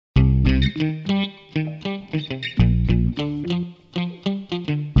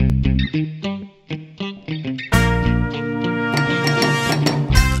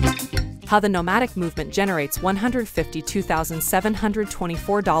How the Nomadic Movement generates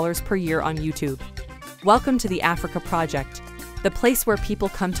 $152,724 per year on YouTube. Welcome to the Africa Project, the place where people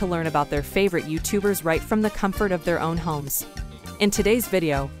come to learn about their favorite YouTubers right from the comfort of their own homes. In today's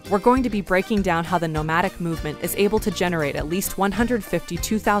video, we're going to be breaking down how the Nomadic Movement is able to generate at least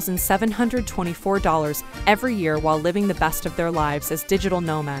 $152,724 every year while living the best of their lives as digital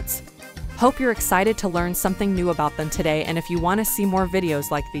nomads. Hope you're excited to learn something new about them today, and if you want to see more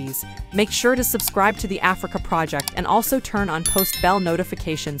videos like these, make sure to subscribe to the Africa Project and also turn on post bell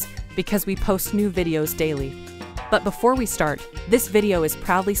notifications because we post new videos daily. But before we start, this video is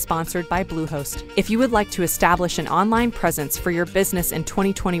proudly sponsored by Bluehost. If you would like to establish an online presence for your business in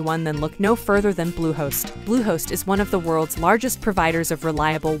 2021, then look no further than Bluehost. Bluehost is one of the world's largest providers of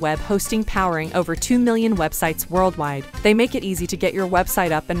reliable web hosting, powering over 2 million websites worldwide. They make it easy to get your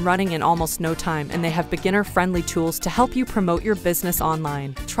website up and running in almost no time, and they have beginner-friendly tools to help you promote your business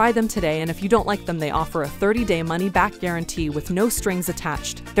online. Try them today, and if you don't like them, they offer a 30-day money-back guarantee with no strings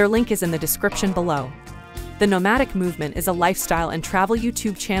attached. Their link is in the description below. The Nomadic Movement is a lifestyle and travel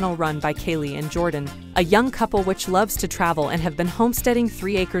YouTube channel run by Kaylee and Jordan, a young couple which loves to travel and have been homesteading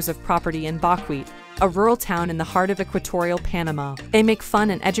 3 acres of property in Bakwit, a rural town in the heart of equatorial Panama. They make fun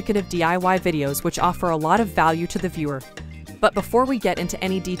and educative DIY videos which offer a lot of value to the viewer. But before we get into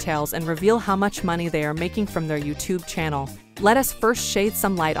any details and reveal how much money they are making from their YouTube channel, let us first shed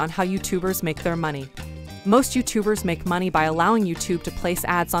some light on how YouTubers make their money. Most YouTubers make money by allowing YouTube to place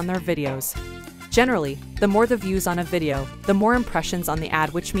ads on their videos. Generally, the more the views on a video, the more impressions on the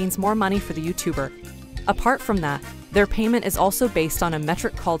ad, which means more money for the YouTuber. Apart from that, their payment is also based on a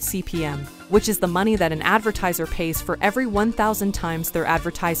metric called CPM, which is the money that an advertiser pays for every 1,000 times their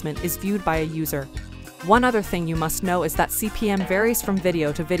advertisement is viewed by a user. One other thing you must know is that CPM varies from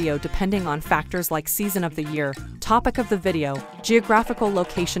video to video depending on factors like season of the year, topic of the video, geographical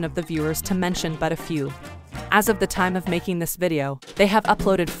location of the viewers, to mention but a few. As of the time of making this video, they have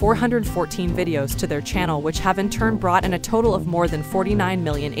uploaded 414 videos to their channel, which have in turn brought in a total of more than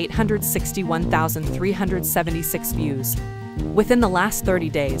 49,861,376 views. Within the last 30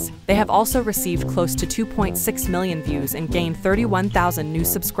 days, they have also received close to 2.6 million views and gained 31,000 new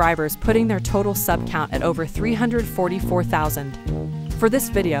subscribers, putting their total sub count at over 344,000. For this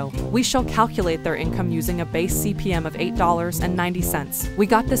video, we shall calculate their income using a base CPM of $8.90. We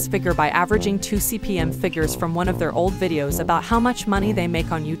got this figure by averaging 2 CPM figures from one of their old videos about how much money they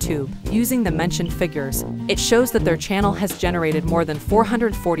make on YouTube. Using the mentioned figures, it shows that their channel has generated more than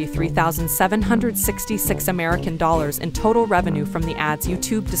 $443,766 American dollars in total revenue from the ads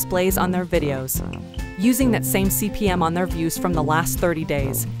YouTube displays on their videos. Using that same CPM on their views from the last 30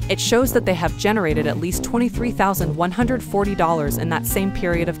 days, it shows that they have generated at least $23,140 in that same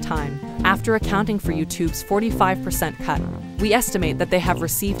period of time. After accounting for YouTube's 45% cut, we estimate that they have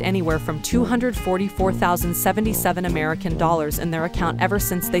received anywhere from $244,077 American dollars in their account ever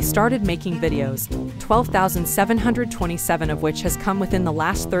since they started making videos, 12,727 of which has come within the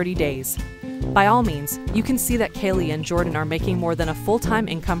last 30 days. By all means, you can see that Kaylee and Jordan are making more than a full-time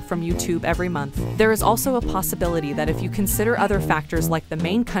income from YouTube every month. There is also a possibility that if you consider other factors like the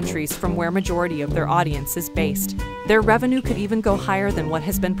main countries from where majority of their audience is based, their revenue could even go higher than what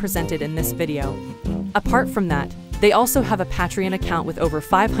has been presented in this video. Apart from that, they also have a Patreon account with over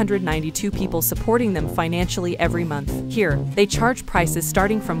 592 people supporting them financially every month. Here, they charge prices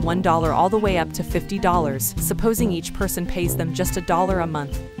starting from $1 all the way up to $50. Supposing each person pays them just $1 a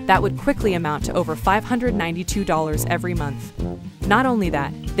month, that would quickly amount to over $592 every month. Not only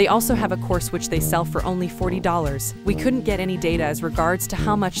that, they also have a course which they sell for only $40. We couldn't get any data as regards to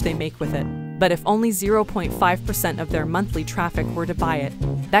how much they make with it, but if only 0.5% of their monthly traffic were to buy it,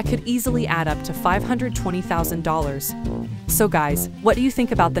 that could easily add up to $520,000. So guys, what do you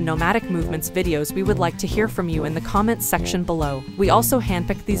think about the Nomadic Movement's videos? We would like to hear from you in the comments section below. We also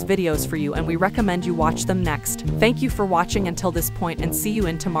handpicked these videos for you and we recommend you watch them next. Thank you for watching until this point, and see you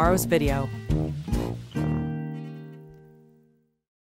in tomorrow's video.